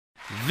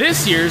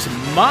This year's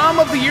Mom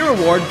of the Year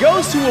award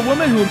goes to a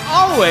woman who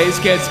always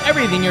gets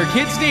everything your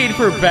kids need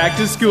for back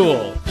to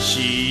school.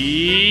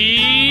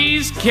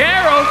 She's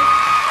Carol.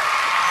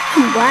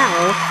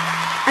 Wow.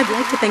 I'd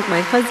like to thank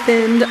my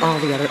husband, all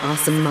the other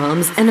awesome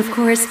moms, and of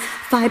course,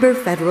 Fibre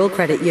Federal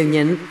Credit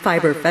Union.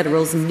 Fibre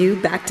Federal's new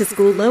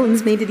back-to-school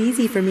loans made it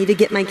easy for me to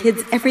get my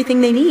kids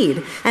everything they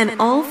need, and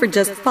all for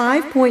just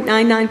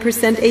 5.99%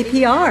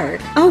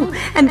 APR. Oh,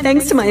 and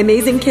thanks to my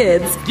amazing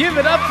kids. Give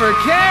it up for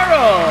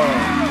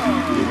Carol.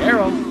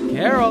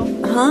 Carol.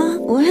 Huh?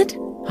 What?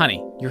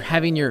 Honey, you're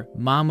having your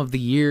Mom of the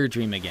Year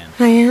dream again.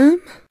 I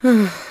am?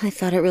 I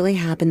thought it really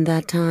happened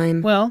that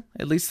time. Well,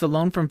 at least the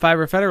loan from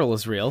Fibre Federal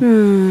is real.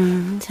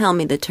 Tell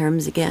me the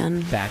terms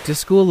again.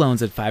 Back-to-school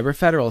loans at Fibre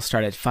Federal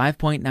start at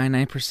 5.99%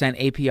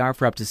 APR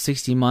for up to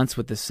 60 months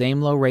with the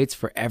same low rates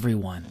for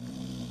everyone.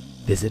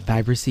 Visit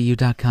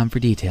FibreCU.com for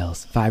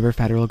details. Fibre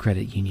Federal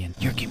Credit Union,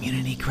 your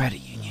community credit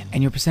union.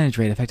 And your percentage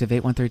rate effective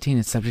 8/1/13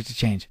 is subject to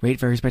change. Rate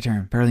varies by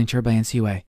term. Fairly insured by NCUA.